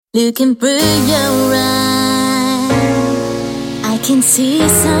Looking through your eyes, I can see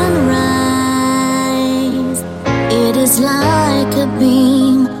sunrise. It is like a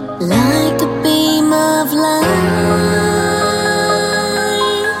beam of light.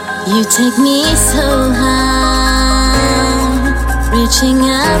 You take me so high, reaching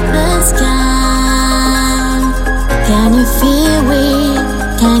up the sky. Can you feel it?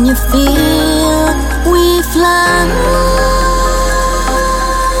 Can you feel we fly?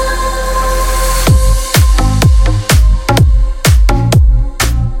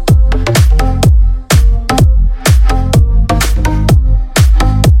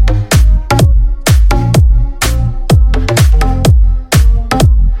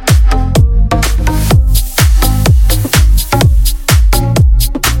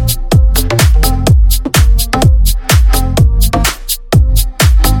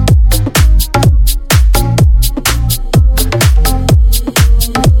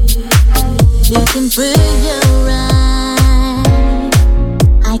 Looking through your eyes,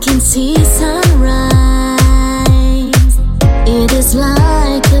 I can see sunrise.